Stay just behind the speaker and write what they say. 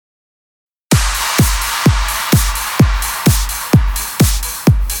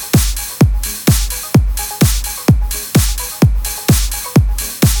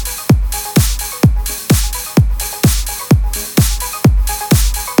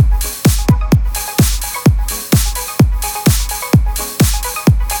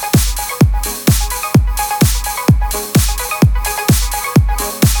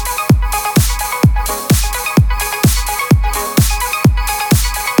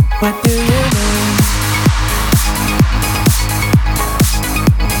What do you mean?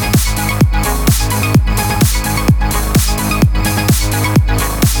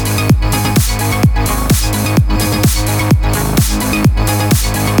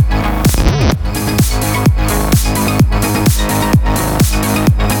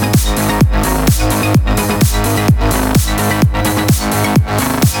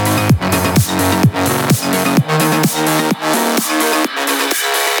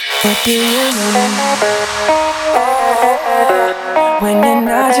 What do you mean? When you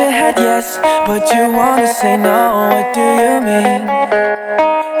nod your head yes, but you wanna say no, what do you mean?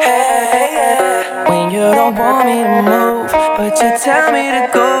 Hey, yeah. When you don't want me to move, but you tell me to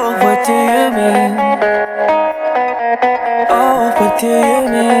go, what do you mean? Oh, what do you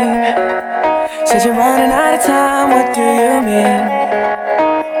mean? Said you're running out of time, what do you mean?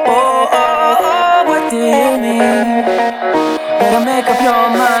 Oh, oh, oh, what do you mean? Better make up your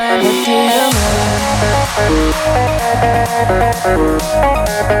mind, what do you mean?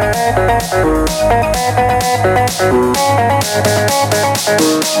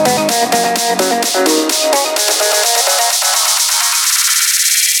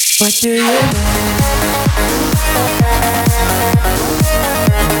 What do you mean?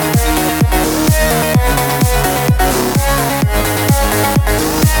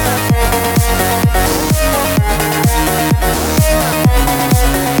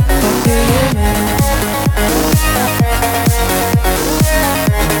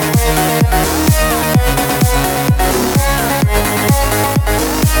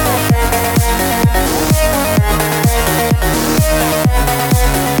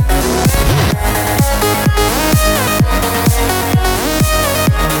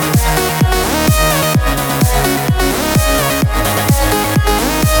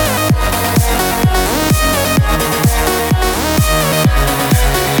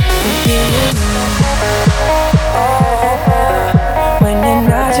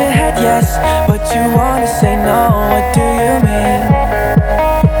 But you wanna say no, what do you mean?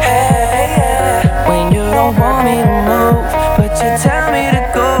 Hey, yeah. When you don't want me to move, but you tell me to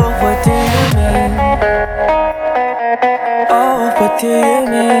go, what do you mean? Oh, what do you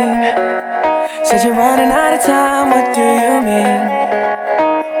mean? Said you're running out of time, what do you mean?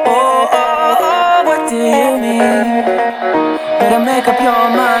 Oh, oh, oh, what do you mean? Better make up your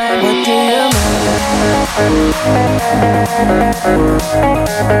mind, what do you mean?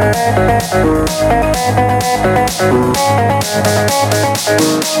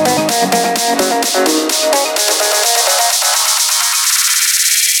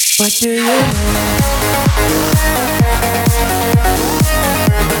 What do you mean?